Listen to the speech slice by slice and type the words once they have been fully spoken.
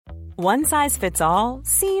One size fits all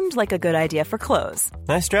seemed like a good idea for clothes.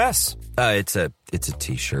 Nice dress. It's a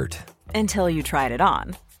t-shirt. Until you tried it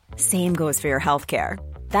on. Same goes for your healthcare.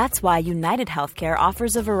 That's why United Healthcare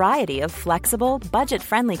offers a variety of flexible,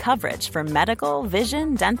 budget-friendly coverage for medical,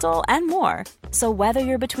 vision, dental, and more. So whether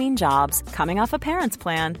you're between jobs, coming off a parent's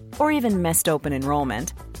plan, or even missed open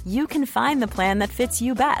enrollment, you can find the plan that fits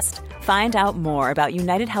you best. Find out more about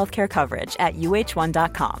United Healthcare coverage at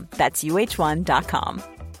uh1.com. That's uh1.com.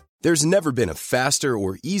 There's never been a faster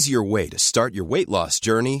or easier way to start your weight loss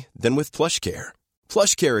journey than with PlushCare.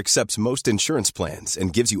 PlushCare accepts most insurance plans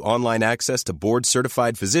and gives you online access to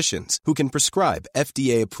board-certified physicians who can prescribe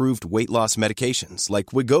FDA-approved weight loss medications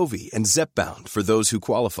like Wegovy and Zepbound for those who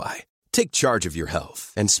qualify. Take charge of your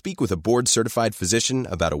health and speak with a board-certified physician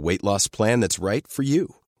about a weight loss plan that's right for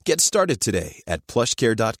you. Get started today at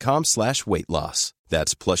plushcare.com/weight loss.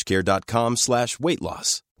 That's plushcare.com/weight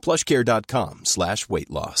loss. plushcare.com/weight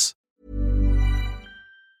loss.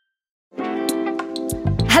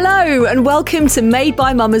 Hello and welcome to Made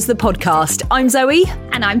by Mamas, the podcast. I'm Zoe.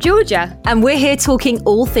 And I'm Georgia. And we're here talking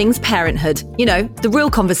all things parenthood. You know, the real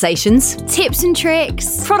conversations. Tips and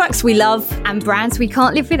tricks. Products we love. And brands we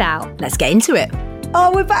can't live without. Let's get into it.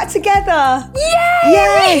 Oh, we're back together. Yay!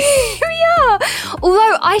 Yes! Here we are.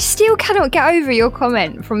 Although I still cannot get over your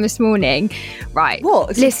comment from this morning. Right.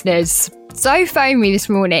 What? Listeners, Zoe phoned me this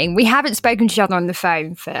morning. We haven't spoken to each other on the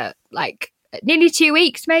phone for nearly 2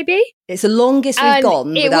 weeks, maybe. It's the longest we've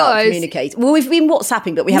gone without communicating. Well, we've been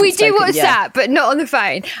WhatsApping, but we haven't spoken. We do WhatsApp, but not on the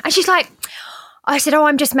phone. And she's like, I said,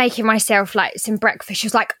 I'm just making myself some breakfast. She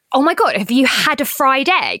was like, oh my God, have you had a fried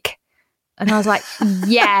egg? And I was like,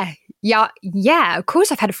 yeah, of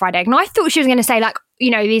course I've had a fried egg. And I thought she was going to say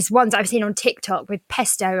these ones I've seen on TikTok with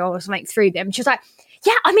pesto or something through them. She was like,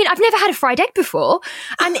 yeah, I mean, I've never had a fried egg before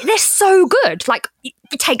and they're so good.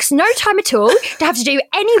 It takes no time at all to have to do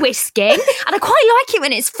any whisking. And I quite like it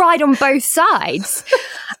when it's fried on both sides.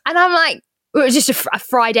 And I'm like, well, it was just a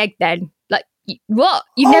fried egg then. What?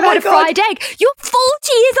 You've never had a fried egg? You're 40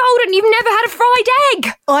 years old and you've never had a fried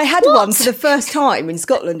egg. I had one for the first time in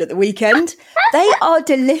Scotland at the weekend. They are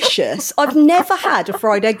delicious. I've never had a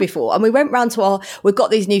fried egg before. And we went round we've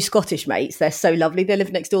got these new Scottish mates. They're so lovely. They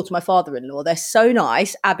live next door to my father-in-law. They're so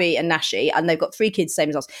nice, Abby and Nashi, and they've got 3 kids, same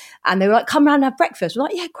as us. And they were like, come round and have breakfast. We're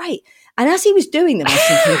like, yeah, great. And as he was doing them, I was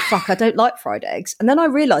thinking, fuck, I don't like fried eggs. And then I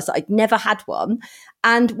realised that I'd never had one.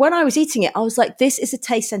 And when I was eating it, I was like, this is a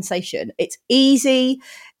taste sensation. It's easy.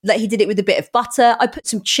 He did it with a bit of butter. I put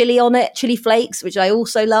some chili on it, chili flakes, which I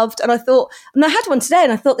also loved. And I had one today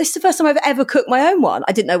and I thought, this is the first time I've ever cooked my own one.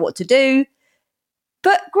 I didn't know what to do,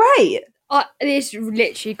 but great. This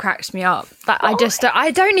literally cracks me up. I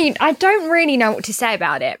don't really know what to say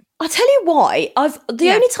about it. I'll tell you why.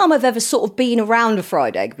 The only time I've ever sort of been around a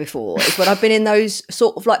fried egg before is when I've been in those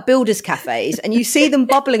sort of builders cafes and you see them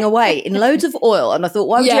bubbling away in loads of oil. And I thought,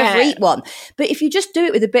 why would you ever eat one? But if you just do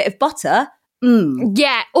it with a bit of butter,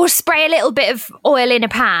 yeah, or spray a little bit of oil in a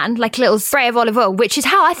pan, a little spray of olive oil, which is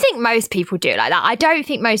how I think most people do it like that. I don't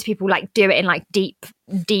think most people do it in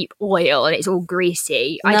deep oil and it's all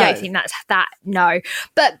greasy. No. I don't think that's that. No,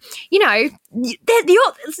 but the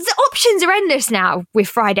options are endless now with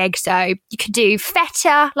fried eggs. So you could do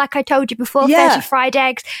feta, like I told you before, feta fried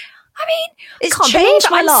eggs. I mean, it's can't believe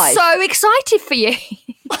my life. I'm so excited for you.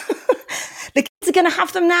 The kids are going to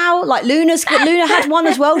have them now. Luna had one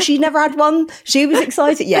as well. She never had one. She was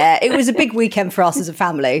excited. Yeah, it was a big weekend for us as a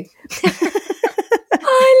family.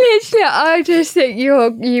 I just think you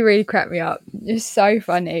really crack me up. You're so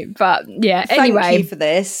funny. But yeah, anyway. Thank you for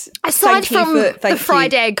this. Aside from the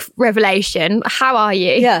fried egg revelation, how are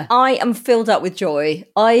you? Yeah, I am filled up with joy.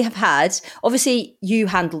 I have had, obviously you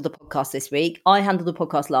handled the podcast this week. I handled the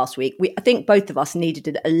podcast last week. I think both of us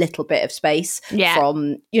needed a little bit of space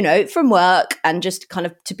from work and just kind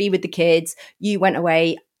of to be with the kids. You went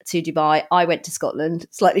away to Dubai. I went to Scotland,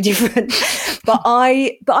 slightly different, but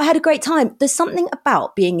I had a great time. There's something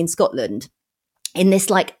about being in Scotland in this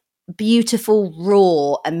beautiful,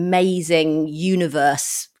 raw, amazing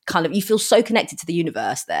universe. You feel so connected to the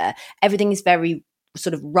universe there. Everything is very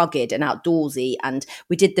sort of rugged and outdoorsy. And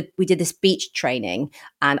we did this beach training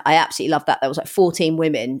and I absolutely loved that. There was 14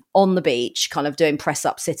 women on the beach kind of doing press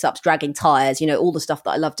ups, sit ups, dragging tires, all the stuff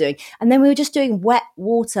that I love doing. And then we were just doing wet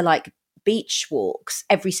water, beach walks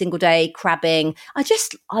every single day, crabbing. I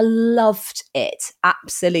loved it.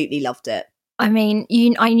 Absolutely loved it. I mean,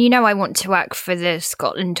 I want to work for the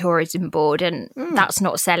Scotland Tourism Board and that's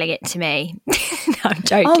not selling it to me. No. I'm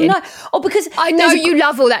joking. Oh no! Oh, because I know you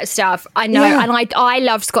love all that stuff. I know, and I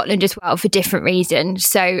love Scotland as well for different reasons.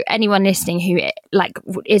 So anyone listening who like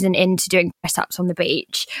isn't into doing press ups on the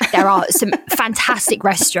beach, there are some fantastic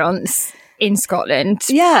restaurants in Scotland.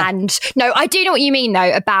 Yeah. And no, I do know what you mean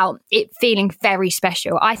though about it feeling very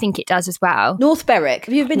special. I think it does as well. North Berwick.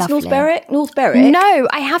 Have you ever been Lovely. to North Berwick? North Berwick? No,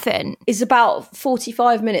 I haven't. Is about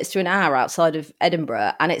 45 minutes to an hour outside of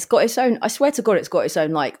Edinburgh, and it's got its own, I swear to God, it's got its own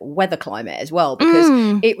like weather climate as well,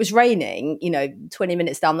 because it was raining, 20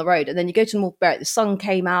 minutes down the road, and then you go to North Berwick, the sun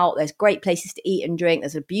came out, there's great places to eat and drink,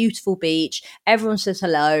 there's a beautiful beach, everyone says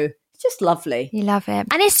hello. It's just lovely. You love it.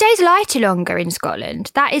 And it stays lighter longer in Scotland.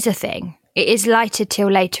 That is a thing. It is lighter till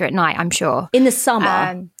later at night, I'm sure. In the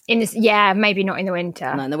summer? Maybe not in the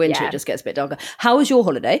winter. No, in the winter it just gets a bit darker. How was your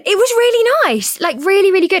holiday? It was really nice, like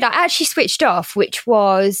really, really good. I actually switched off, which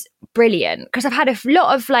was brilliant, because I've had a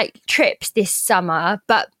lot of like trips this summer,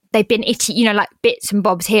 but they've been like bits and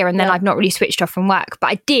bobs here, and then I've not really switched off from work.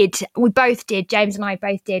 But we both did, James and I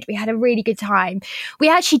both did. We had a really good time. We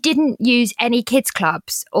actually didn't use any kids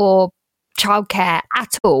clubs or childcare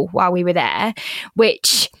at all while we were there,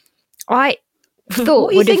 which I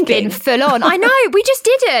thought would have been full on. I know, we just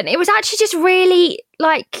didn't. It was actually just really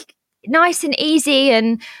like nice and easy,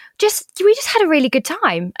 and we just had a really good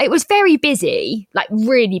time. It was very busy, like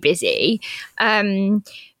really busy.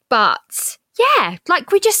 But yeah,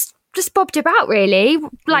 like we just bobbed about really,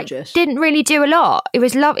 like didn't really do a lot. It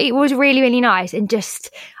was it was really, really nice. And just,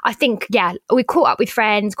 I think, we caught up with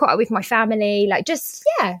friends, caught up with my family,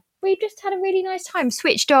 we just had a really nice time,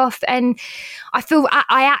 switched off, and I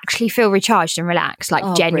actually feel recharged and relaxed,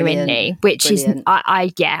 like genuinely, which brilliant. Is,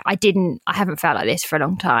 I haven't felt like this for a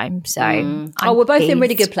long time. So, we're both in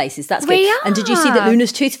really good places. That's good. We are. And did you see that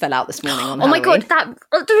Luna's tooth fell out this morning on Halloween? My God,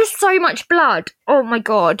 there was so much blood. Oh my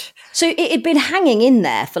God. So it had been hanging in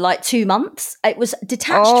there for like 2 months. It was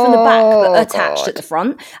detached from the back, but attached at the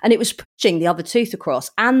front, and it was pushing the other tooth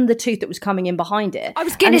across and the tooth that was coming in behind it. I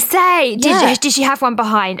was going to say, did she have one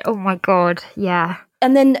behind? Oh my God, yeah.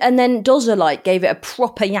 And then Dozza like gave it a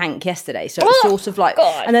proper yank yesterday. So it was sort of like,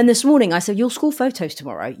 God. And then this morning I said, your school photos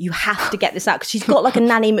tomorrow, you have to get this out, because she's got like a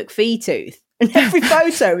Nanny McPhee tooth. And every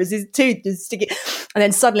photo was his tooth just sticking. And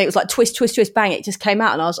then suddenly it was like twist, twist, twist, bang, it just came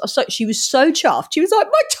out. And she was so chuffed. She was like,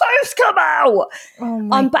 my tooth's come out. Oh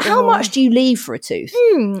my but God. How much do you leave for a tooth?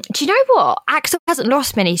 Do you know what? Axel hasn't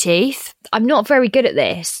lost many teeth. I'm not very good at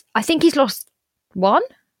this. I think he's lost 1,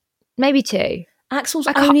 maybe 2. Axel's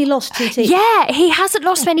only lost 2 teeth. Yeah, he hasn't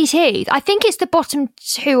lost many teeth. I think it's the bottom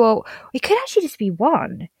 2, or it could actually just be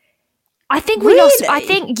 1. I think we lost. I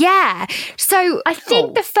think, yeah. So I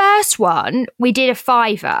think the first one we did a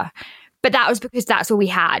 £5, but that was because that's all we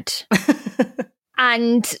had.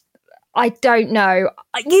 And I don't know.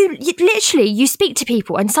 You literally, you speak to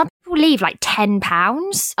people, and some people leave like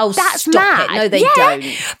 £10. Oh, that's stop mad. it. No, they don't.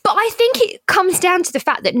 But I think it comes down to the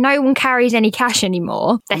fact that no one carries any cash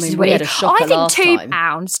anymore. This is weird. I think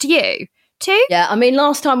 £2. Do you? 2? Yeah, I mean,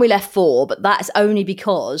 last time we left 4, but that's only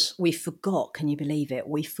because we forgot. Can you believe it?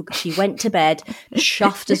 We forgot. She went to bed,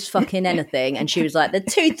 chuffed as fucking anything, and she was like, the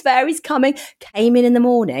tooth fairy's coming. Came in the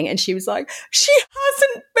morning, and she was like, she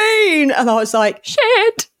hasn't been. And I was like,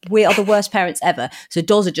 shit. We are the worst parents ever. So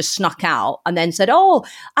Dozza just snuck out and then said, oh,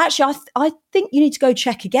 actually, I think you need to go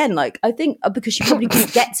check again. Like, I think because she probably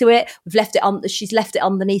couldn't get to it. She's left it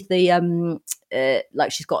underneath the,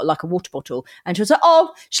 like she's got like a water bottle. And she was like,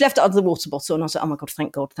 oh, she left it under the water bottle. And I was like, oh my God,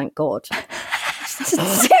 thank God, thank God. It's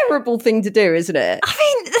a terrible thing to do, isn't it? I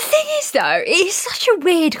mean, the thing is, though, it's such a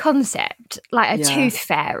weird concept, like a tooth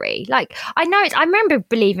fairy. Like, I remember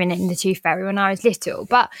believing in the tooth fairy when I was little,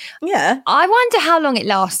 but I wonder how long it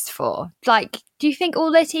lasts for. Like, do you think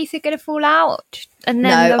all their teeth are going to fall out? And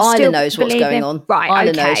then Isla knows what's going on. Right,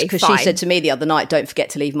 Isla knows, because she said to me the other night, don't forget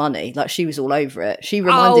to leave money. Like, she was all over it. She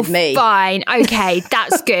reminded me. Fine. Okay,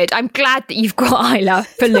 that's good. I'm glad that you've got Isla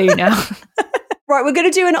for Luna. Right, we're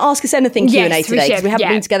going to do an Ask Us Anything Q&A today, because we haven't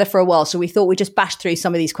been together for a while, so we thought we'd just bash through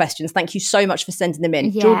some of these questions. Thank you so much for sending them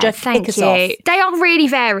in. Georgia, kick us off. They are really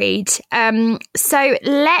varied. So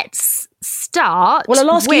let's start. Well,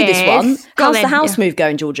 I'll ask you this one. How's the house move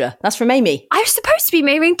going, Georgia? That's from Amy. I was supposed to be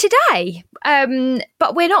moving today,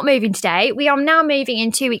 but we're not moving today. We are now moving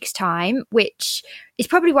in 2 weeks' time, which is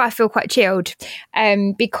probably why I feel quite chilled,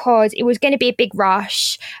 because it was going to be a big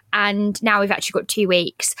rush, and now we've actually got 2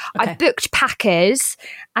 weeks. Okay. I booked packers,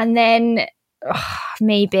 and then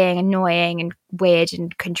me being annoying and weird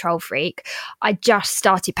and control freak, I just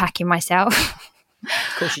started packing myself.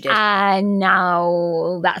 Of course you did. And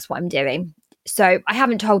now that's what I'm doing. So I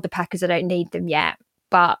haven't told the packers I don't need them yet,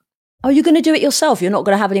 but... Oh, you're going to do it yourself? You're not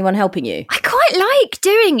going to have anyone helping you? I quite like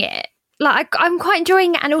doing it. like I'm quite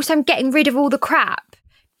enjoying it, and also I'm getting rid of all the crap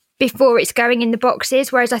before it's going in the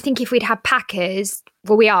boxes. Whereas I think if we'd had packers,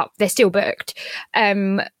 they're still booked.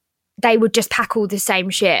 They would just pack all the same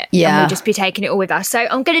shit and we'll just be taking it all with us. So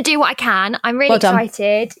I'm going to do what I can. I'm really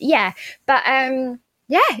excited. Yeah. But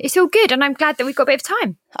it's all good. And I'm glad that we've got a bit of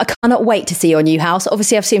time. I cannot wait to see your new house.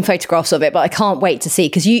 Obviously, I've seen photographs of it, but I can't wait to see,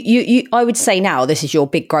 because you, I would say now this is your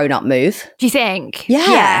big grown-up move. Do you think?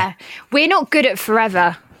 Yeah. We're not good at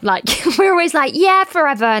forever. Like, we're always like, yeah,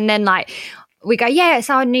 forever. And then like, we go, yeah, it's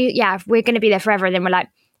our new, we're going to be there forever. And then we're like,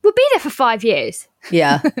 we'll be there for 5 years.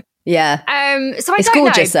 Yeah. Yeah. So it's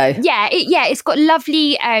gorgeous though. Yeah. It's got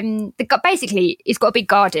lovely, basically it's got a big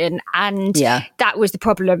garden, and that was the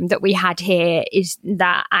problem that we had here, is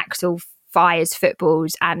that Axel fires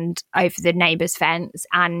footballs and over the neighbour's fence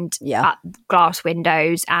and glass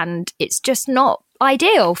windows, and it's just not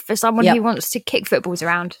ideal for someone who wants to kick footballs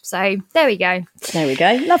around. So there we go.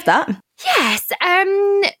 Love that. Yes.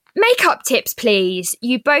 Makeup tips, please.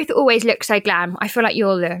 You both always look so glam. I feel like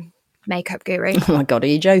you're the makeup guru. Oh my God, are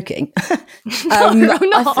you joking? No, I'm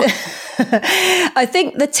not. I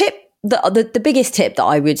think the tip, the biggest tip that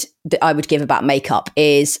I would give about makeup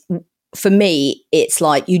is, for me, it's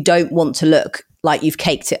like, you don't want to look like you've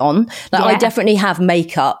caked it on. Like, I definitely have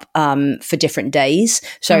makeup for different days.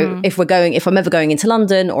 So if I'm ever going into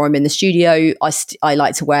London or I'm in the studio, I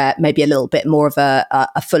like to wear maybe a little bit more of a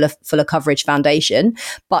fuller coverage foundation.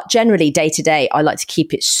 But generally, day to day, I like to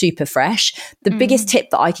keep it super fresh. The biggest tip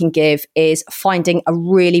that I can give is finding a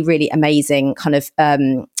really, really amazing kind of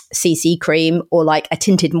CC cream, or like a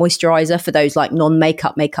tinted moisturizer for those like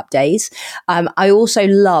non-makeup days. I also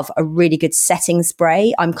love a really good setting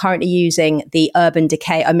spray. I'm currently using the Urban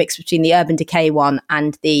Decay, a mix between the Urban Decay one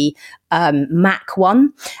and the MAC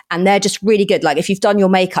one, and they're just really good. Like, if you've done your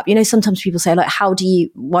makeup, sometimes people say like,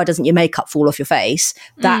 why doesn't your makeup fall off your face?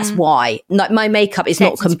 That's why. Like, my makeup is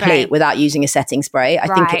not complete without using a setting spray.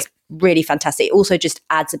 I think it's really fantastic. It also just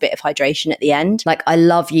adds a bit of hydration at the end. Like, I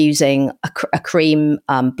love using a cream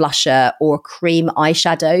blusher or a cream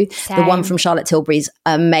eyeshadow. Same. The one from Charlotte Tilbury's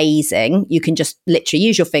amazing. You can just literally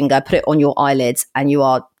use your finger, put it on your eyelids, and you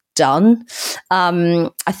are done.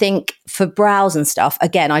 I think for brows and stuff,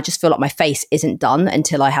 again, I just feel like my face isn't done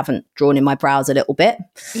until I haven't drawn in my brows a little bit.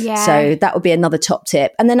 Yeah. So that would be another top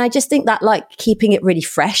tip. And then I just think that, like, keeping it really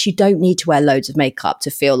fresh, you don't need to wear loads of makeup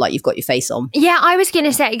to feel like you've got your face on. Yeah, I was going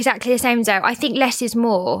to say exactly the same, though. I think less is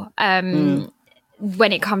more. When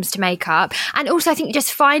it comes to makeup. And also I think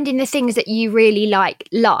just finding the things that you really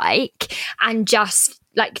like and just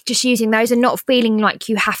using those, and not feeling like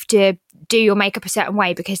you have to do your makeup a certain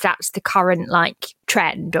way because that's the current like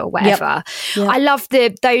trend or whatever. Yep. I love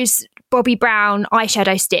those Bobbi Brown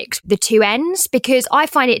eyeshadow sticks, the two ends, because I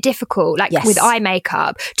find it difficult, with eye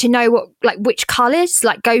makeup, to know which colours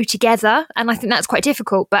go together, and I think that's quite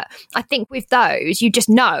difficult. But I think with those, you just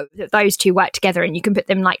know that those two work together, and you can put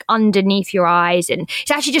them underneath your eyes, and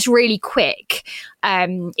it's actually just really quick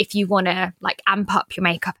if you want to amp up your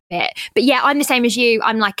makeup a bit. But yeah, I'm the same as you.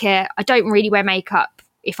 I'm I don't really wear makeup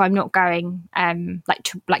if I'm not going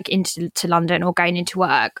into London or going into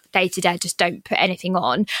work day to day. I just don't put anything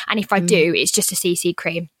on, and if I do, it's just a CC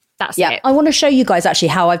cream. That's it. I want to show you guys actually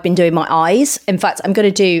how I've been doing my eyes. In fact, I'm going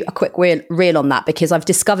to do a quick reel on that, because I've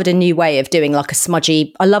discovered a new way of doing I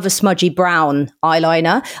love a smudgy brown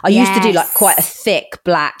eyeliner. I used to do quite a thick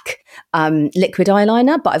black liquid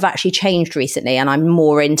eyeliner, but I've actually changed recently, and I'm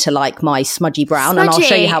more into my smudgy brown, and I'll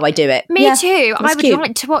show you how I do it. Me too. I would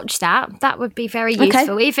like to watch that. That would be very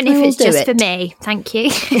useful, even if it's just for me. Thank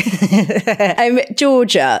you.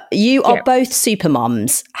 Georgia, you are both super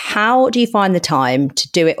mums. How do you find the time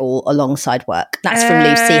to do it all alongside work? That's from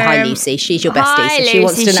Lucy. Hi, Lucy. She's your bestie. Hi, so Lucy. She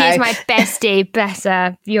wants to know. She's my bestie. Bless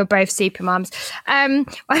her. You're both super mums.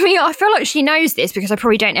 I feel like she knows this because I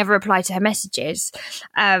probably don't ever reply to her messages.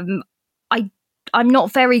 I'm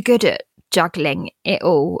not very good at juggling it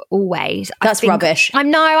all always. That's rubbish.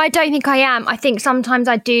 I don't think I am. I think sometimes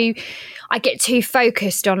I get too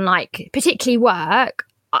focused on particularly work,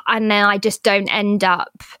 and then I just don't end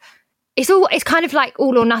up. It's kind of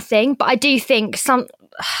all or nothing, but I do think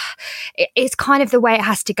it's kind of the way it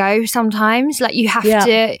has to go sometimes. You have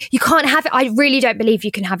to, you can't have it. I really don't believe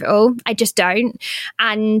you can have it all. I just don't.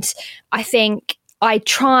 And I think I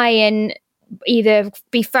try and either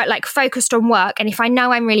be focused on work, and if I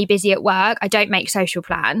know I'm really busy at work, I don't make social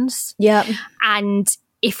plans. Yeah. And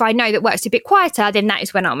if I know that work's a bit quieter, then that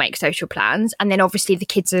is when I'll make social plans. And then obviously the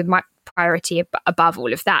kids are my priority above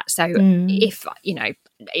all of that. So if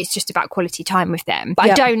it's just about quality time with them.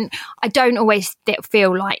 But I don't always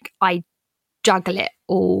feel like I juggle it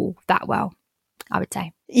all that well, I would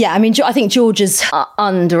say. Yeah, I mean, I think Georgia's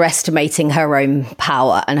underestimating her own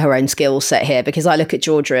power and her own skill set here, because I look at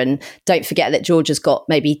Georgia and don't forget that Georgia's got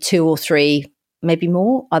maybe 2 or 3, maybe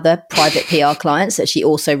more, other private PR clients that she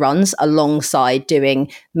also runs alongside doing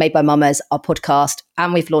Made by Mamas, our podcast,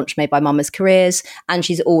 and we've launched Made by Mamas Careers, and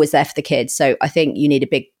she's always there for the kids. So I think you need a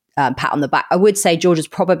big pat on the back. I would say Georgia's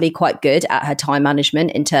probably quite good at her time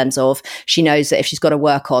management in terms of she knows that if she's got to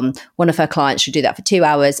work on one of her clients, she'll do that for 2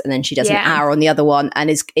 hours and then she does an hour on the other one,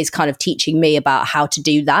 and is kind of teaching me about how to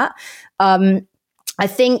do that. I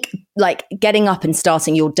think like getting up and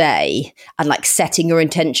starting your day and like setting your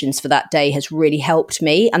intentions for that day has really helped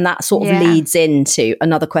me. And that sort of leads into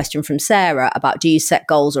another question from Sarah about, do you set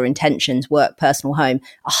goals or intentions, work, personal, home?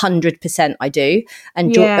 100% I do.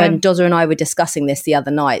 And Doza and I were discussing this the other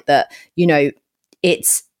night, that, you know,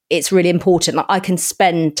 it's really important. Like, I can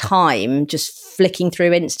spend time just flicking through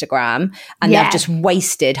Instagram and I've just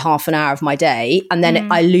wasted half an hour of my day, and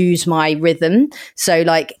then I lose my rhythm. So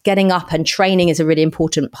like getting up and training is a really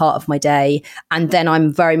important part of my day. And then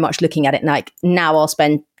I'm very much looking at it like, now I'll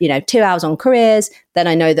spend, 2 hours on careers. Then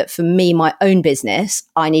I know that for me, my own business,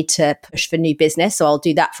 I need to push for new business. So I'll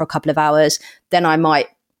do that for a couple of hours. Then I might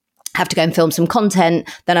have to go and film some content.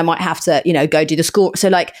 Then I might have to, go do the school. So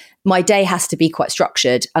like my day has to be quite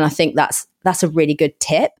structured. And I think that's a really good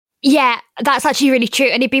tip. Yeah, that's actually really true.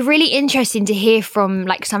 And it'd be really interesting to hear from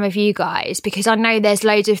like some of you guys, because I know there's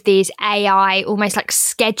loads of these AI almost like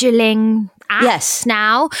scheduling apps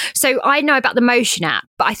now. So I know about the Motion app,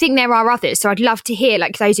 but I think there are others. So I'd love to hear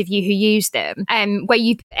like those of you who use them, where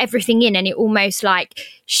you put everything in and it almost like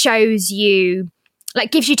shows you,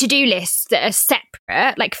 like gives you to-do lists that are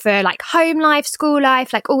separate, like for like home life, school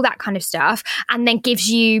life, like all that kind of stuff, and then gives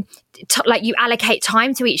you like you allocate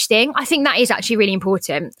time to each thing. I think that is actually really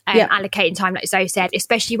important, allocating time, like Zoe said,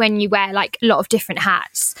 especially when you wear like a lot of different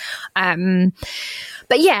hats.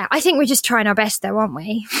 But yeah, I think we're just trying our best though, aren't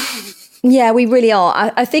we? Yeah, we really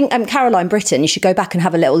are. I think Caroline Britton, you should go back and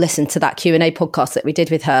have a little listen to that Q&A podcast that we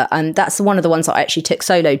did with her. And that's one of the ones that I actually took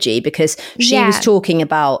solo, G, because she was talking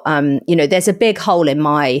about, there's a big hole in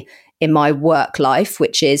my work life,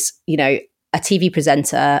 which is, a TV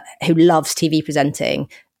presenter who loves TV presenting,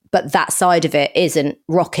 but that side of it isn't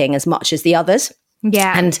rocking as much as the others.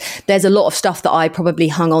 Yeah. And there's a lot of stuff that I probably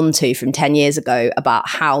hung on to from 10 years ago about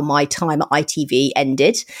how my time at ITV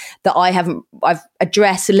ended that I've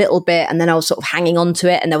addressed a little bit, and then I was sort of hanging on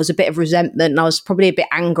to it, and there was a bit of resentment and I was probably a bit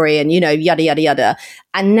angry and, yada, yada, yada.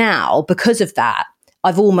 And now because of that,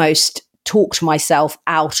 I've almost talked myself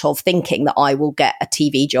out of thinking that I will get a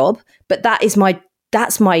TV job, but that's my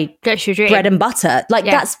bread and butter. Like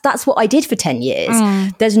that's what I did for 10 years.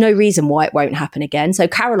 There's no reason why it won't happen again. So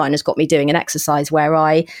Caroline has got me doing an exercise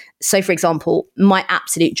where so for example, my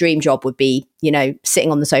absolute dream job would be, sitting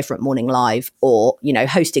on the sofa at Morning Live, or,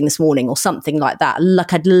 hosting This Morning or something like that.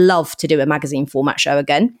 Like I'd love to do a magazine format show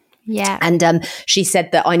again. Yeah. And she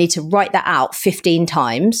said that I need to write that out 15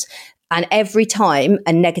 times. And every time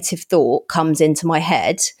a negative thought comes into my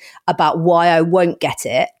head about why I won't get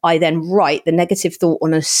it, I then write the negative thought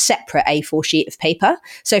on a separate A4 sheet of paper.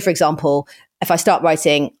 So, for example, if I start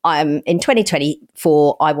writing, I'm in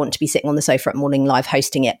 2024, I want to be sitting on the sofa at Morning Live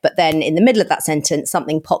hosting it. But then in the middle of that sentence,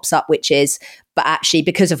 something pops up, which is, but actually,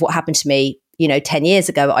 because of what happened to me, 10 years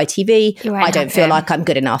ago at ITV, I don't feel like I'm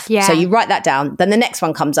good enough. Yeah. So you write that down. Then the next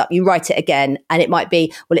one comes up, you write it again. And it might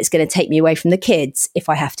be, well, it's going to take me away from the kids if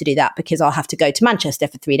I have to do that, because I'll have to go to Manchester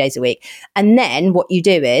for 3 days a week. And then what you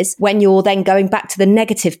do is, when you're then going back to the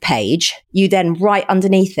negative page, you then write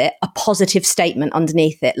underneath it a positive statement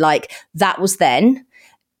underneath it. Like, that was then.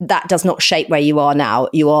 That does not shape where you are now.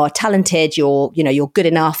 You are talented, you're good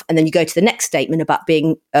enough. And then you go to the next statement about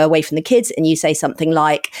being away from the kids, and you say something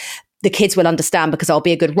like, the kids will understand because I'll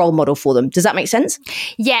be a good role model for them. Does that make sense?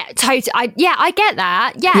 Yeah, totally. I get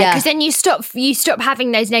that. Yeah, because then you stop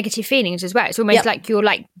having those negative feelings as well. It's almost like you're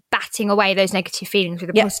like batting away those negative feelings with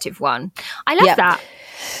a positive one. I love that.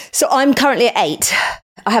 So I'm currently at 8.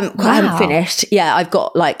 I haven't finished. Yeah, I've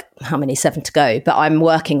got 7 to go, but I'm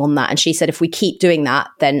working on that. And she said if we keep doing that,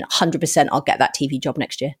 then 100% I'll get that TV job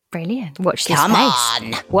next year. Brilliant. Watch this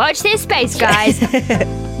space. Watch this space, guys.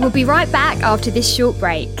 We'll be right back after this short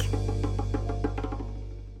break.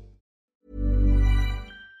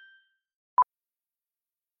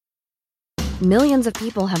 Millions of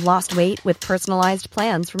people have lost weight with personalized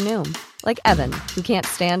plans from Noom. Like Evan, who can't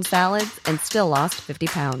stand salads and still lost 50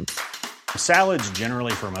 pounds. Salads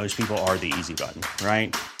generally for most people are the easy button,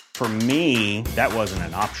 right? For me, that wasn't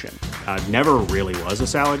an option. I never really was a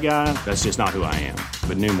salad guy. That's just not who I am.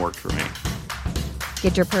 But Noom worked for me.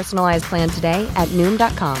 Get your personalized plan today at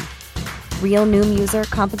Noom.com. Real Noom user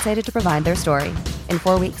compensated to provide their story. In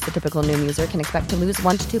 4 weeks, the typical Noom user can expect to lose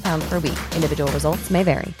 1 to 2 pounds per week. Individual results may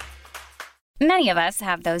vary. Many of us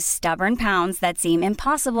have those stubborn pounds that seem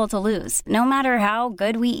impossible to lose, no matter how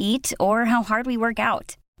good we eat or how hard we work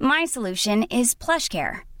out. My solution is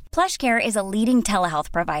PlushCare. PlushCare is a leading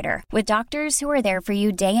telehealth provider with doctors who are there for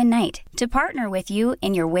you day and night to partner with you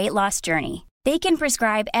in your weight loss journey. They can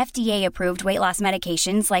prescribe FDA-approved weight loss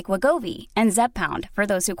medications like Wegovy and Zepbound for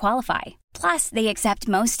those who qualify. Plus, they accept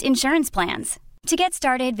most insurance plans. To get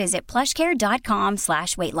started, visit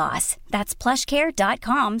plushcare.com/weightloss. That's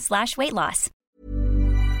plushcare.com/weightloss.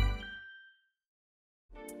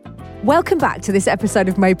 Welcome back to this episode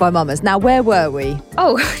of Made by Mamas. Now, where were we?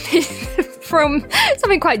 Oh, from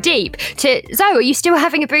something quite deep to Zoe, are you still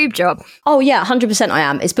having a boob job? Oh yeah, 100% I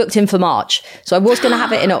am. It's booked in for March. So I was going to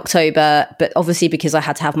have it in October, but obviously because I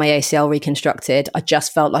had to have my ACL reconstructed, I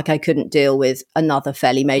just felt like I couldn't deal with another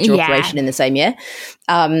fairly major operation in the same year.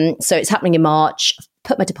 So it's happening in March.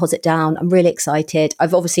 Put my deposit down. I'm really excited.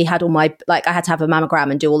 I've obviously had all my, I had to have a mammogram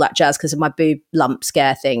and do all that jazz because of my boob lump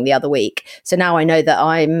scare thing the other week. So now I know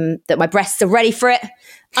that my breasts are ready for it.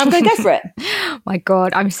 I'm going to go for it. My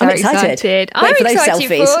God, I'm so excited. I'm for excited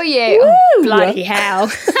selfies. for you. Oh, bloody hell.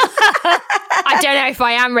 I don't know if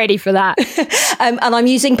I am ready for that. And I'm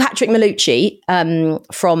using Patrick Malucci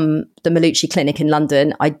from the Malucci Clinic in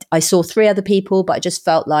London. I saw 3 other people, but I just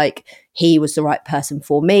felt like he was the right person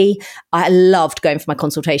for me. I loved going for my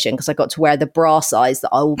consultation because I got to wear the bra size that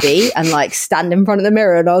I will be and stand in front of the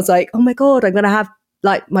mirror. And I was like, oh my God, I'm going to have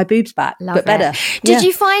my boobs back, but better. Did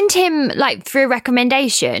you find him through a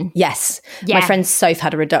recommendation? Yes. Yeah. My friend Soph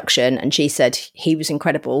had a reduction and she said he was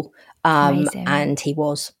incredible. And he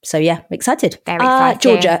was. So yeah, excited. Very excited.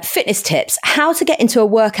 Georgia, fitness tips. How to get into a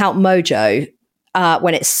workout mojo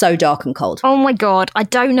when it's so dark and cold. Oh my God. I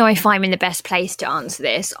don't know if I'm in the best place to answer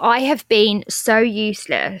this. I have been so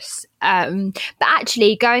useless. But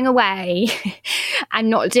actually going away and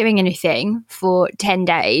not doing anything for 10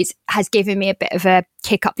 days has given me a bit of a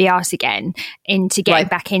kick up the arse again into getting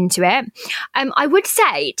back into it. I would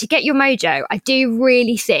say to get your mojo, I do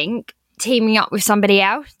really think teaming up with somebody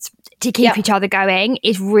else to keep each other going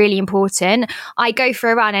is really important. I go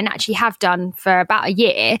for a run and actually have done for about a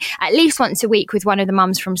year, at least once a week with one of the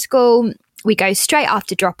mums from school. We go straight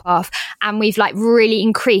after drop off and we've really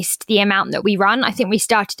increased the amount that we run. I think we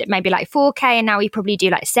started at maybe 4K and now we probably do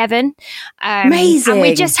 7. Amazing. And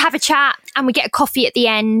we just have a chat and we get a coffee at the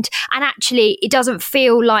end. And actually it doesn't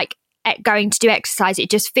feel like going to do exercise. It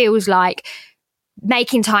just feels like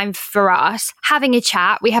making time for us, having a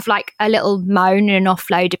chat. We have a little moan and an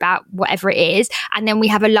offload about whatever it is. And then we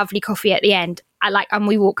have a lovely coffee at the end. And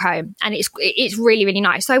we walk home and it's really, really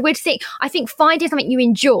nice. So I think finding something you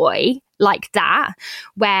enjoy like that,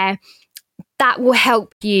 where that will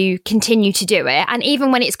help you continue to do it. And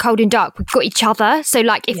even when it's cold and dark, we've got each other. So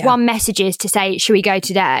if one messages to say, should we go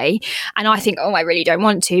today? And I think, oh, I really don't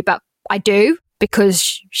want to, but I do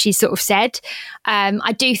because she sort of said,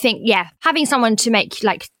 I do think, having someone to make you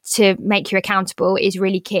accountable is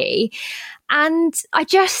really key. And I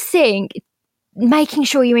just think making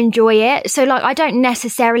sure you enjoy it. So I don't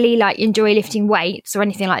necessarily enjoy lifting weights or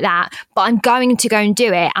anything like that, but I'm going to go and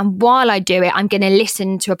do it. And while I do it, I'm going to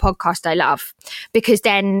listen to a podcast I love, because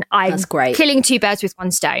then I'm killing 2 birds with one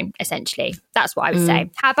stone, essentially. That's what I would say.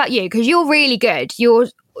 How about you? Because you're really good. You're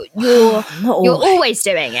always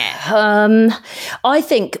doing it. I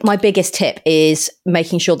think my biggest tip is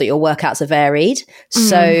making sure that your workouts are varied.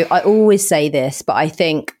 So I always say this, but I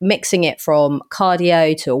think mixing it from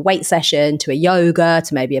cardio to a weight session to a yoga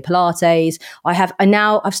to maybe a Pilates.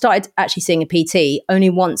 I've started actually seeing a PT only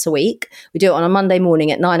once a week. We do it on a Monday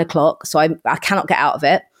morning at 9:00. So I cannot get out of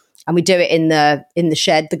it. And we do it in the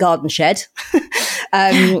shed, the garden shed.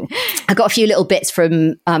 I got a few little bits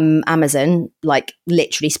from Amazon,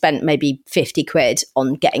 literally spent maybe 50 quid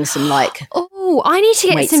on getting some oh, I need to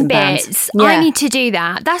get some bits. Yeah. I need to do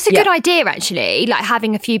that. That's a good idea, actually,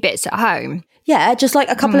 having a few bits at home. Yeah, just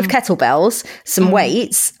a couple of kettlebells, some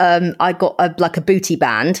weights. I got a booty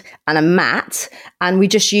band and a mat, and we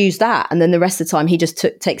just use that. And then the rest of the time, he just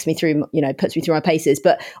takes me through, puts me through my paces.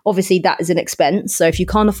 But obviously, that is an expense. So if you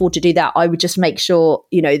can't afford to do that, I would just make sure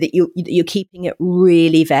that you're keeping it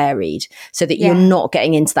really varied, so that you're not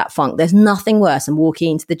getting into that funk. There's nothing worse than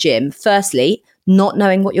walking into the gym. Firstly, not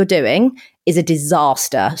knowing what you're doing. is a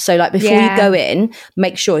disaster. So like before you go in,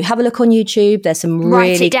 make sure you have a look on YouTube. There's some really...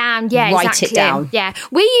 Write it down. Yeah, write exactly. it down. Yeah.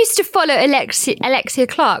 We used to follow Alexia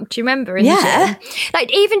Clark. Do you remember? In the gym?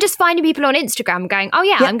 Like even just finding people on Instagram going, oh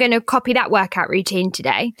yeah, I'm going to copy that workout routine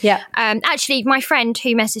today. Yeah. Actually, my friend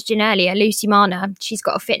who messaged in earlier, Lucy Marner, she's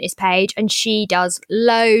got a fitness page and she does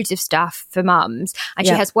loads of stuff for mums, and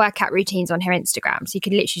she has workout routines on her Instagram. So you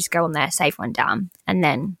can literally just go on there, save one down, and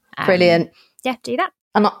then... Brilliant. Yeah, do that.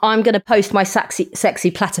 And I'm going to post my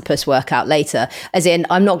sexy platypus workout later. As in,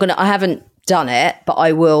 I haven't done it, but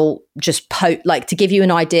I will just like to give you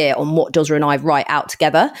an idea on what Dozra and I write out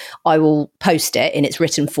together. I will post it in its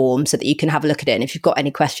written form so that you can have a look at it. And if you've got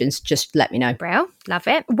any questions, just let me know. Bro, love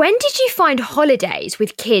it. When did you find holidays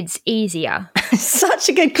with kids easier? Such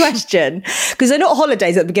a good question. Because they're not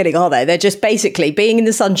holidays at the beginning, are they? They're just basically being in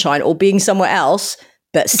the sunshine or being somewhere else,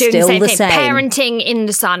 but doing still the same. Parenting in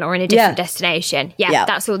the sun or in a different destination. Yeah,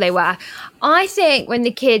 that's all they were. I think when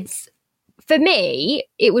the kids, for me,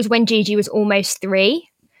 it was when Gigi was almost 3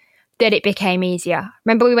 that it became easier.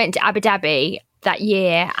 Remember we went to Abu Dhabi that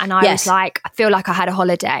year and I was like, I feel like I had a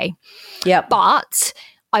holiday. Yeah. But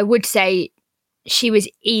I would say she was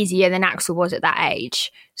easier than Axel was at that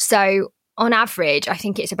age. So on average, I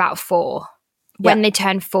think it's about 4. When they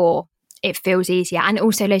turn 4, it feels easier. And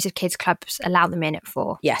also loads of kids clubs allow them in at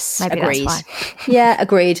 4. Yes, maybe agreed. That's fine. Yeah,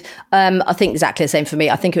 agreed. I think exactly the same for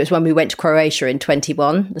me. I think it was when we went to Croatia in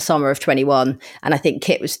 21, the summer of 21. And I think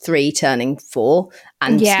Kit was 3 turning 4.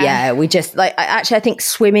 And we just like, I think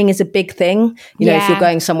swimming is a big thing. You know, if you're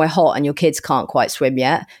going somewhere hot and your kids can't quite swim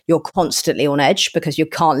yet, you're constantly on edge because you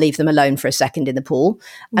can't leave them alone for a second in the pool.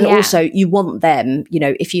 And also you want them, you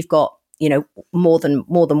know, if you've got, you know, more than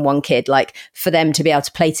one kid, like for them to be able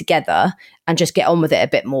to play together and just get on with it a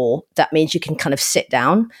bit more. That means you can kind of sit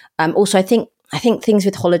down. Also, I think things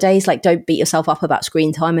with holidays, like don't beat yourself up about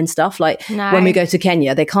screen time and stuff. Like when we go to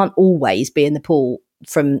Kenya, they can't always be in the pool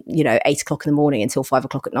from, you know, 8 o'clock in the morning until 5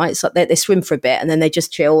 o'clock at night. So they swim for a bit and then they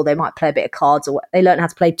just chill. They might play a bit of cards or they learn how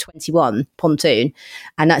to play 21 pontoon.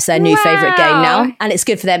 And that's their new favourite game now. And it's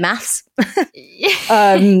good for their maths.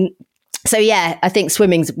 So yeah, I think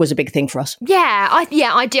swimming was a big thing for us.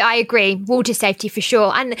 I agree. Water safety for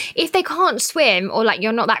sure. And if they can't swim or like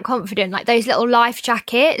you're not that confident, like those little life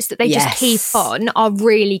jackets that they just keep on are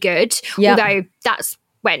really good. Yep. Although that's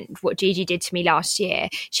what Gigi did to me last year.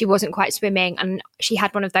 She wasn't quite swimming and she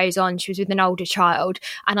had one of those on. She was with an older child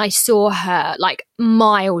and I saw her like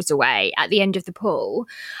miles away at the end of the pool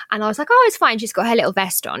and I was like, oh, it's fine. She's got her little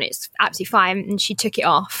vest on. It's absolutely fine. And she took it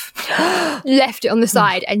off, left it on the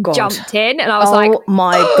side and jumped in. And I was like, oh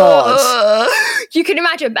my God. You can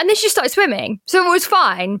imagine. And then she started swimming. So it was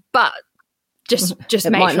fine. But just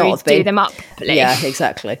make sure you do them up. Yeah,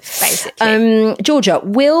 exactly. Basically. Georgia,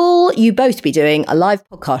 will you both be doing a live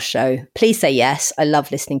podcast show? Please say yes. I love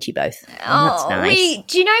listening to you both. That's nice.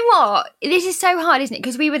 Do you know what? This is so hard, isn't it?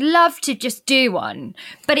 Because we would love to just do one,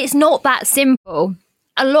 but it's not that simple.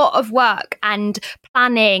 A lot of work and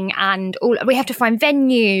planning and all. We have to find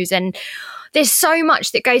venues and there's so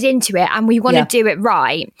much that goes into it and we want to do it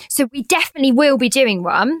right. So we definitely will be doing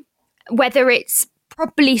one, whether it's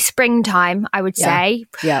probably springtime, I would say.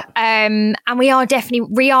 Yeah. And we are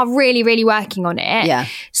really, really working on it. Yeah.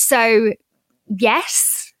 So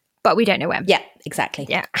yes, but we don't know when. Yeah, exactly.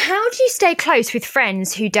 Yeah. How do you stay close with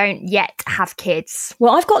friends who don't yet have kids?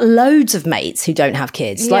 Well, I've got loads of mates who don't have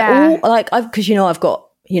kids. Because I've got,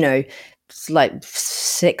 like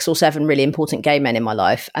 6 or 7 really important gay men in my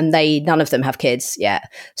life and none of them have kids yet.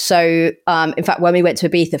 So in fact, when we went to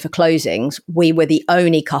Ibiza for closings, we were the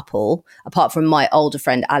only couple, apart from my older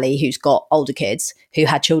friend Ali, who's got older kids, who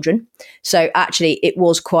had children. So actually it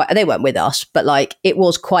was they weren't with us, but like it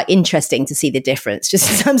was quite interesting to see the difference just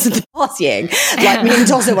in terms of the partying. Like me and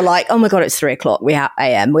Dozza were like, oh my God, it's 3 o'clock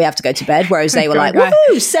a.m. We have to go to bed. Whereas they were like,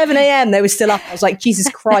 woohoo, 7 a.m. They were still up. I was like, Jesus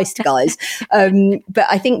Christ, guys. But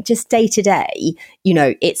I think just day to day,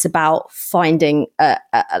 it's about finding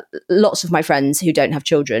lots of my friends who don't have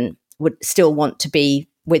children would still want to be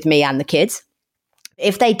with me and the kids.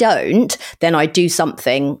 If they don't, then I do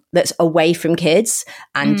something that's away from kids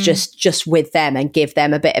and just with them and give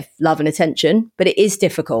them a bit of love and attention. But it is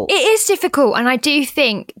difficult. It is difficult. And I do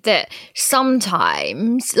think that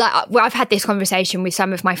sometimes, I've had this conversation with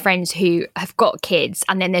some of my friends who have got kids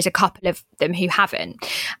and then there's a couple of them who haven't.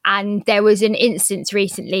 And there was an instance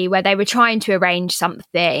recently where they were trying to arrange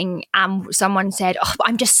something and someone said, oh,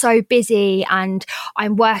 I'm just so busy and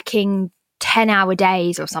I'm working 10-hour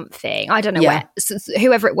days or something. I don't know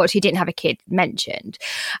whoever it was who didn't have a kid mentioned.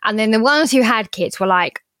 And then the ones who had kids were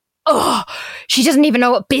like, oh, she doesn't even know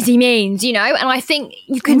what busy means, And I think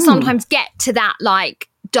you can sometimes get to that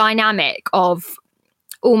dynamic of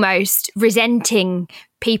almost resenting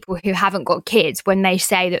people who haven't got kids when they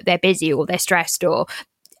say that they're busy or they're stressed,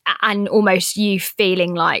 and almost you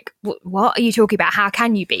feeling like, what are you talking about? How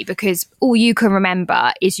can you be? Because all you can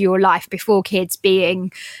remember is your life before kids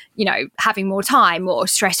being, having more time or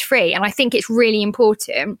stress-free. And I think it's really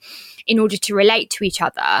important in order to relate to each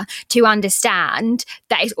other to understand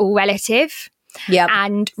that it's all relative. Yeah.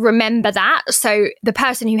 And remember that. So the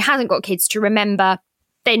person who hasn't got kids, to remember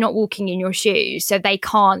they're not walking in your shoes, so they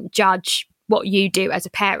can't judge what you do as a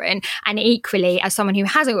parent. And equally, as someone who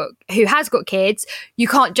has got kids, you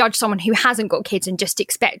can't judge someone who hasn't got kids and just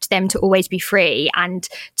expect them to always be free and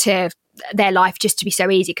to their life just to be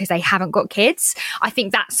so easy because they haven't got kids. I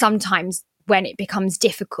think that's sometimes when it becomes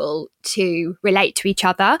difficult to relate to each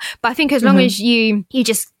other. But I think as long as you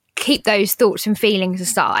just keep those thoughts and feelings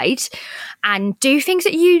aside and do things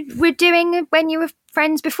that you were doing when you were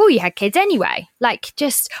friends before you had kids anyway. Like,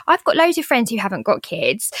 I've got loads of friends who haven't got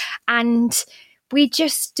kids, and we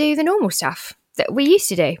just do the normal stuff that we used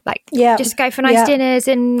to do, like just go for nice dinners,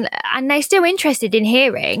 and they're still interested in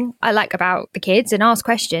hearing about the kids and ask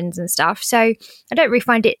questions and stuff. So I don't really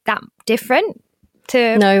find it that different.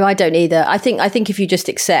 No, I don't either. I think if you just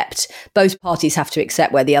accept, both parties have to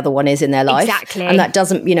accept where the other one is in their life. Exactly. And that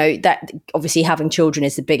doesn't, that obviously having children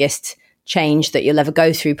is the biggest change that you'll ever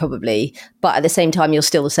go through probably, but at the same time you're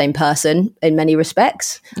still the same person in many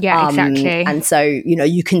respects. Exactly. And so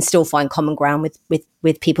you can still find common ground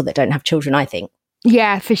with people that don't have children, I think.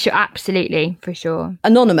 Yeah, for sure. Absolutely, for sure.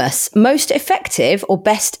 Anonymous, most effective or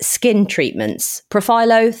best skin treatments?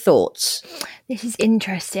 Profilo, thoughts? This is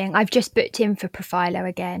interesting. I've just booked in for Profilo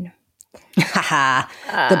again.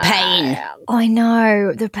 The pain. I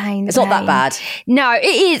know, the pain. It's not that bad. No, it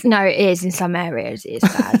is. No, it is. In some areas, it is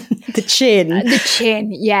bad. The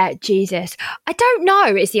chin. Yeah, Jesus. I don't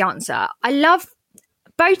know is the answer. I love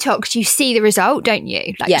Botox. You see the result, don't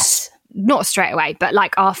you? Yes. Not straight away, but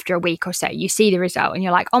after a week or so, you see the result and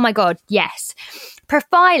you're like, oh my God, yes.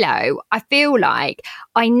 Profilo, I feel like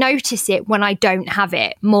I notice it when I don't have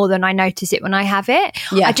it more than I notice it when I have it.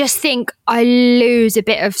 Yeah. I just think I lose a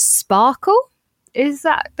bit of sparkle. Is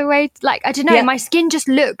that the way? I don't know. My skin just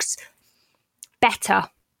looks better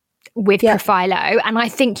with Profilo, and I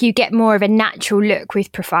think you get more of a natural look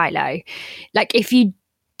with Profilo.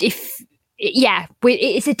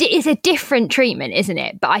 It's a different treatment, isn't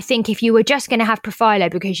it? But I think if you were just going to have Profilo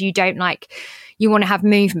because you don't you want to have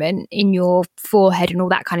movement in your forehead and all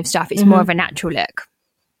that kind of stuff, it's more of a natural look.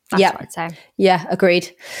 That's what I'd say. Yeah,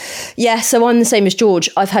 agreed. Yeah, so I'm the same as George.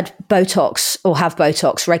 I've had Botox or have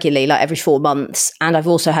Botox regularly, every 4 months. And I've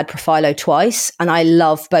also had Profilo twice. And I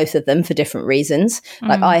love both of them for different reasons.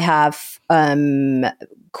 I have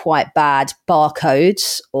quite bad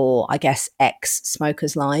barcodes, or I guess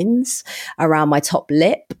ex-smokers lines around my top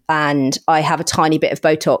lip. And I have a tiny bit of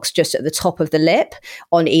Botox just at the top of the lip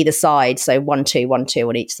on either side. So 1, 2, 1, 2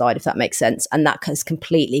 on each side, if that makes sense. And that has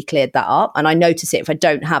completely cleared that up. And I notice it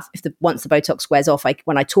once the Botox wears off,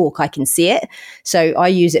 when I talk, I can see it. So I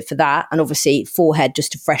use it for that. And obviously forehead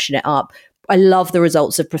just to freshen it up. I love the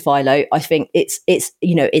results of Profilo. I think it's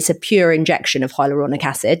a pure injection of hyaluronic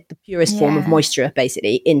acid, the purest form of moisture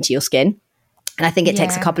basically into your skin. And I think it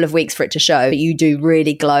takes a couple of weeks for it to show, but you do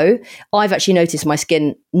really glow. I've actually noticed my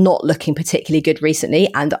skin not looking particularly good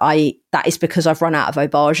recently, and that is because I've run out of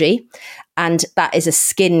Obagi, and that is a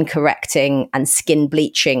skin correcting and skin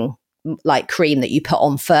bleaching cream that you put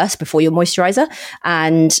on first before your moisturizer,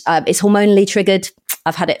 and it's hormonally triggered.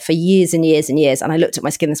 I've had it for years and years and years, and I looked at my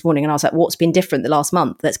skin this morning and I was like, what's been different the last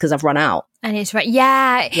month? That's because I've run out. And it's right.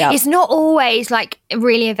 Yeah. It's not always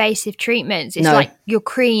really invasive treatments. It's your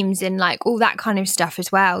creams and all that kind of stuff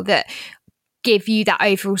as well that give you that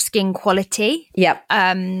overall skin quality. Yeah.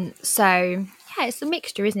 So it's a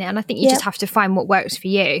mixture, isn't it? And I think you just have to find what works for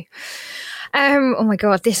you. Oh my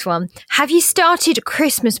God, this one. Have you started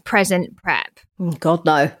Christmas present prep? Oh God,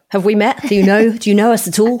 no. Have we met? Do you know us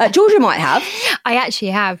at all? Georgia might have. I actually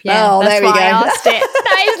have, yeah. Oh, that's there we why go. I asked it.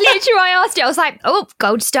 That is literally why I asked it. I was like,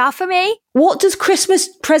 gold star for me. What does Christmas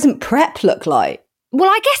present prep look like? Well,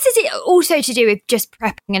 I guess is it also to do with just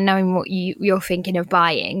prepping and knowing what you're thinking of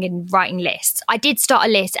buying and writing lists. I did start a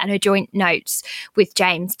list and a joint notes with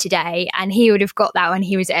James today, and he would have got that when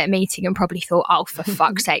he was at a meeting and probably thought, oh, for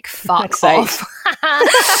fuck's sake, fuck off.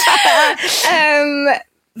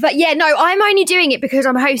 But yeah, no, I'm only doing it because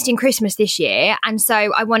I'm hosting Christmas this year, and so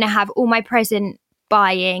I want to have all my present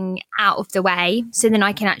buying out of the way so then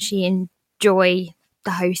I can actually enjoy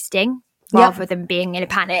the hosting. rather than being in a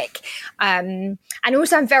panic. And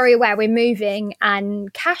also I'm very aware we're moving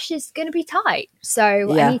and cash is going to be tight. So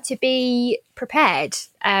I need to be prepared. So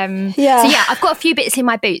I've got a few bits in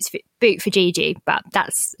my boot for Gigi, but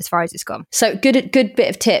that's as far as it's gone. So good bit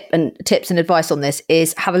of tips and advice on this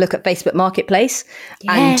is have a look at Facebook Marketplace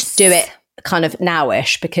and do it kind of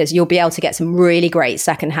nowish, because you'll be able to get some really great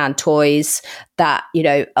secondhand toys that, you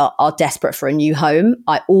know, are desperate for a new home.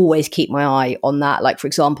 I always keep my eye on that. Like, for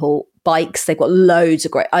example, bikes, they've got loads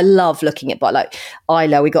of great, I love looking at bikes. Like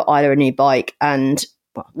Isla, we got Isla a new bike, and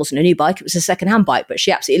well, it wasn't a new bike, it was a secondhand bike, but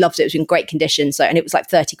she absolutely loves it. It was in great condition. So, and it was like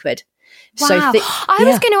 30 quid. Wow. I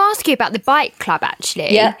was going to ask you about the bike club,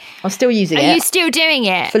 actually. Yeah, I'm still using it. Are you still doing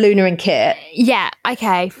it? For Luna and Kit. Yeah,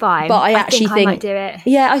 okay, fine. But I actually think I might do it.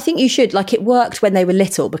 Yeah, I think you should. Like, it worked when they were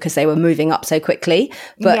little because they were moving up so quickly.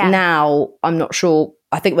 But now I'm not sure.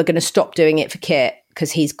 I think we're going to stop doing it for Kit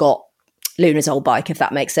because he's got Luna's old bike, if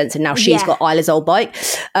that makes sense, and now she's got Isla's old bike.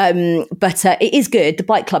 But it is good. The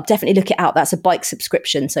bike club, definitely look it out. That's a bike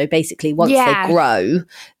subscription. So basically, once they grow,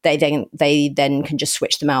 they then can just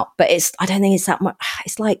switch them out. But I don't think it's that much.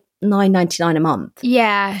 It's like $9.99 a month.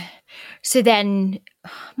 Yeah. So then,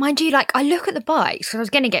 mind you, like I look at the bikes because I was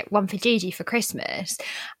going to get one for Gigi for Christmas,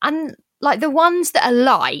 and like the ones that are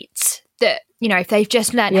light, that, you know, if they've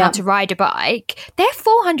just learned how to ride a bike, they're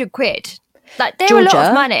 400 quid. Like, they're Georgia, a lot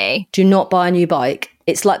of money. Do not buy a new bike.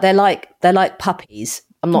 It's like they're like puppies.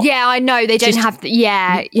 I'm not. Yeah, I know they don't have.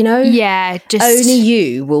 You know. Yeah, just only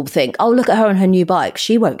you will think, oh, look at her on her new bike.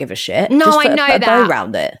 She won't give a shit. No, just I know put that. A bow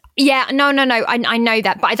around it. Yeah, no. I know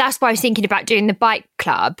that, but that's why I was thinking about doing the bike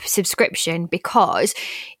club subscription, because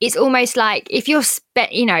it's almost like if you're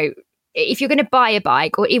if you're going to buy a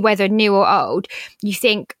bike, or whether new or old, you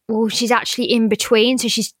think, well, she's actually in between. So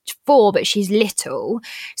she's 4, but she's little.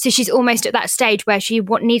 So she's almost at that stage where she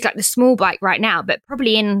needs like the small bike right now, but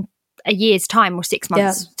probably in a year's time or 6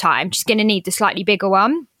 months' time, she's going to need the slightly bigger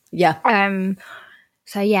one. Yeah.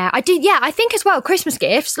 So I think as well, Christmas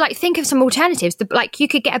gifts, like think of some alternatives. Like you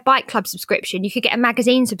could get a bike club subscription, you could get a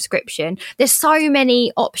magazine subscription. There's so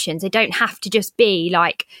many options. They don't have to just be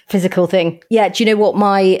like physical thing. Yeah. Do you know what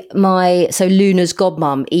so Luna's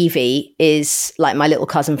godmum, Evie, is like my little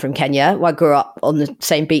cousin from Kenya. I grew up on the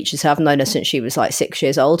same beach as her. I've known her since she was like 6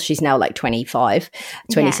 years old. She's now like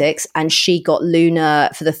 26. And she got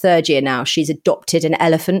Luna for the 3rd year now. She's adopted an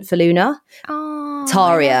elephant for Luna. Oh,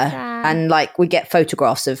 Taria. And like we get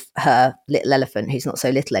photographs of her little elephant, who's not so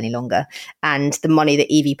little any longer, and the money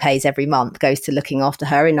that Evie pays every month goes to looking after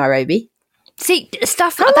her in Nairobi. See,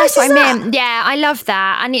 stuff like that's what I mean. Yeah, I love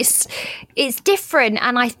that, and it's different.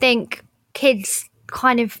 And I think kids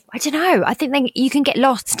kind of, I don't know, I think you can get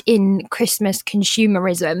lost in Christmas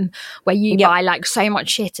consumerism where you buy like so much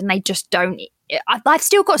shit and they just don't. I've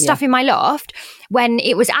still got stuff in my loft. When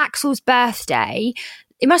it was Axel's birthday,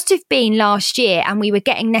 it must have been last year, and we were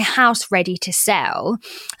getting the house ready to sell.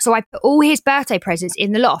 So I put all his birthday presents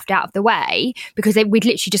in the loft out of the way, because we'd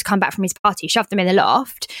literally just come back from his party, shoved them in the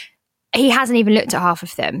loft. He hasn't even looked at half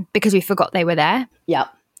of them because we forgot they were there. Yeah.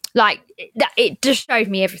 Like, it just showed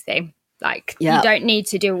me everything. Like, you don't need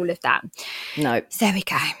to do all of that. No. So there we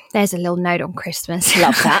go. There's a little note on Christmas.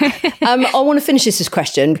 Love that. I want to finish this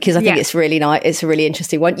question because I think it's really nice. It's a really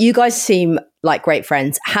interesting one. You guys seem like great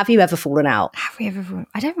friends. Have you ever fallen out? Have we ever?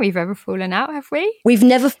 I don't think we've ever fallen out, have we? We've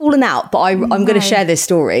never fallen out, but I'm going to share this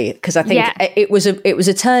story because I think it was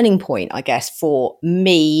a turning point, I guess, for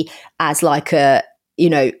me as like a,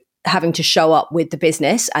 you know, having to show up with the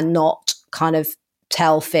business and not kind of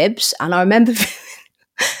tell fibs. And I remember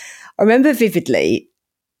vividly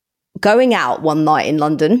going out one night in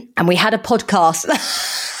London, and we had a podcast.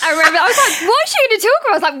 I remember, I was like, what's she going to talk about?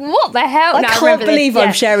 I was like, what the hell? I can't believe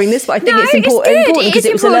I'm sharing this, but I think it's important because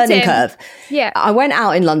it was a learning curve. Yeah. I went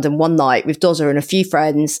out in London one night with Dozer and a few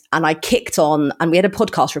friends, and I kicked on, and we had a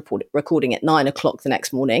podcast recording at 9:00 the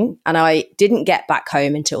next morning, and I didn't get back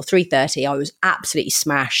home until 3:30. I was absolutely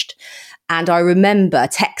smashed. And I remember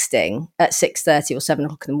texting at 6:30 or 7:00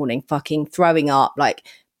 in the morning, fucking throwing up, like,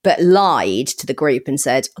 but lied to the group and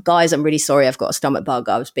said, guys, I'm really sorry, I've got a stomach bug.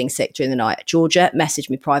 I was being sick during the night. Georgia messaged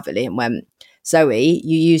me privately and went, Zoe,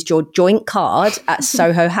 you used your joint card at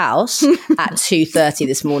Soho House at 2:30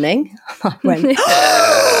 this morning. I went,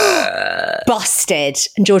 busted.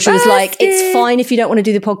 And Georgia was like, it's fine if you don't want to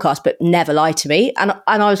do the podcast, but never lie to me. And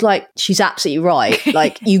I was like, she's absolutely right.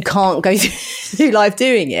 Like, you can't go through life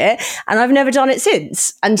doing it. And I've never done it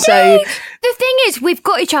since. And so the thing is, we've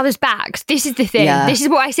got each other's backs. This is the thing. Yeah. This is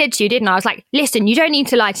what I said to you, didn't I? I was like, listen, you don't need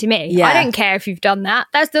to lie to me. Yeah. I don't care if you've done that.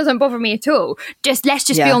 That doesn't bother me at all. Let's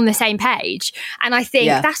just be on the same page. And I think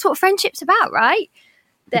that's what friendship's about, right?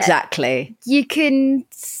 That exactly. you can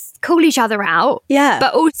call each other out. Yeah.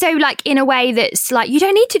 But also like in a way that's like, you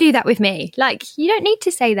don't need to do that with me. Like, you don't need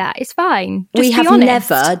to say that. It's fine. Just we have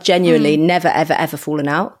never, genuinely, never, ever fallen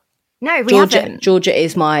out. No, we haven't. Georgia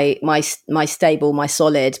is my stable, my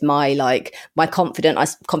solid, my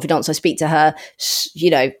confidence. I speak to her,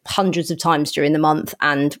 hundreds of times during the month,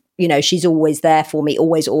 and she's always there for me,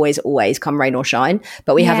 always, come rain or shine.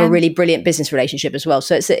 But we have a really brilliant business relationship as well.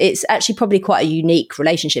 So it's actually probably quite a unique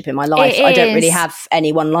relationship in my life. I don't really have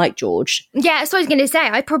anyone like George. Yeah, that's what I was going to say.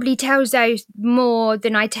 I probably tell Zoe more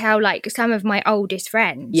than I tell like some of my oldest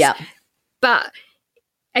friends. Yeah, but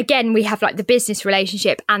again, we have like the business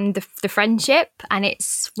relationship and the friendship, and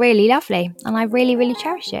it's really lovely, and I really, really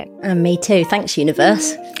cherish it. And me too. Thanks,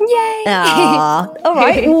 universe. Yay! All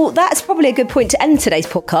right. Well, that's probably a good point to end today's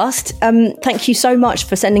podcast. Thank you so much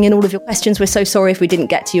for sending in all of your questions. We're so sorry if we didn't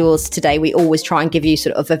get to yours today. We always try and give you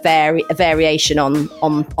sort of a variation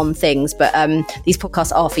on things, but these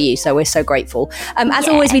podcasts are for you, so we're so grateful. As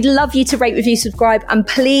always, we'd love you to rate, review, subscribe, and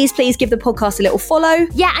please give the podcast a little follow.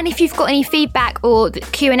 Yeah, and if you've got any feedback or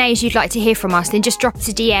Q&As you'd like to hear from us, then just drop us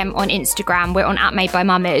a DM on Instagram. We're on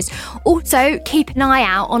 @MadeByMummers. Also, keep an eye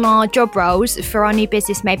out on our job roles for our new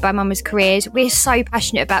business, Made by Mummers Careers. We're so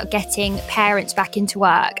passionate about getting parents back into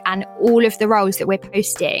work, and all of the roles that we're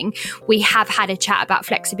posting, we have had a chat about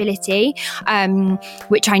flexibility,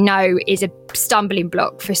 which I know is a stumbling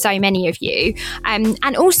block for so many of you. And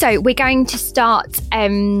also, we're going to start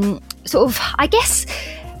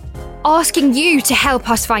asking you to help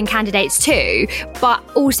us find candidates too, but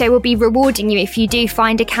also we'll be rewarding you if you do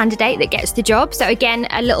find a candidate that gets the job. So again,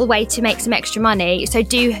 a little way to make some extra money. So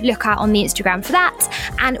do look out on the Instagram for that,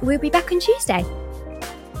 and we'll be back on Tuesday.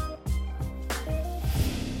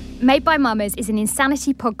 Made by Mummers is an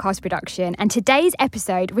Insanity podcast production, and today's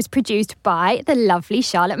episode was produced by the lovely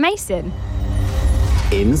Charlotte Mason.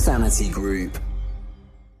 Insanity Group.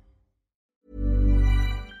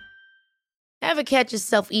 Ever catch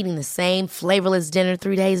yourself eating the same flavorless dinner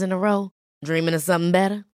 3 days in a row? Dreaming of something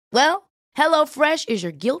better? Well, HelloFresh is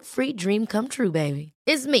your guilt-free dream come true, baby.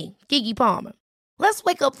 It's me, Keke Palmer. Let's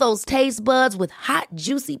wake up those taste buds with hot,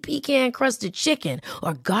 juicy pecan-crusted chicken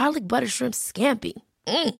or garlic butter shrimp scampi.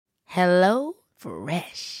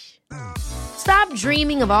 HelloFresh. Stop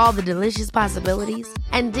dreaming of all the delicious possibilities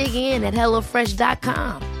and dig in at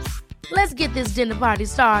HelloFresh.com. Let's get this dinner party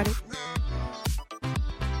started.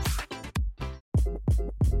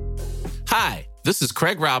 Hi, this is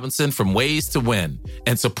Craig Robinson from Ways to Win,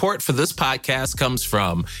 and support for this podcast comes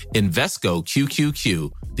from Invesco QQQ,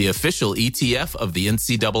 the official ETF of the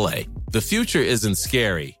NCAA. The future isn't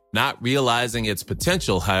scary. Not realizing its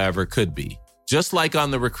potential, however, could be. Just like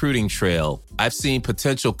on the recruiting trail, I've seen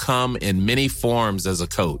potential come in many forms as a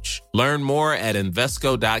coach. Learn more at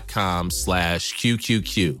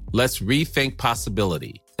Invesco.com/QQQ. Let's rethink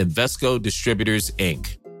possibility. Invesco Distributors,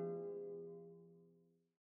 Inc.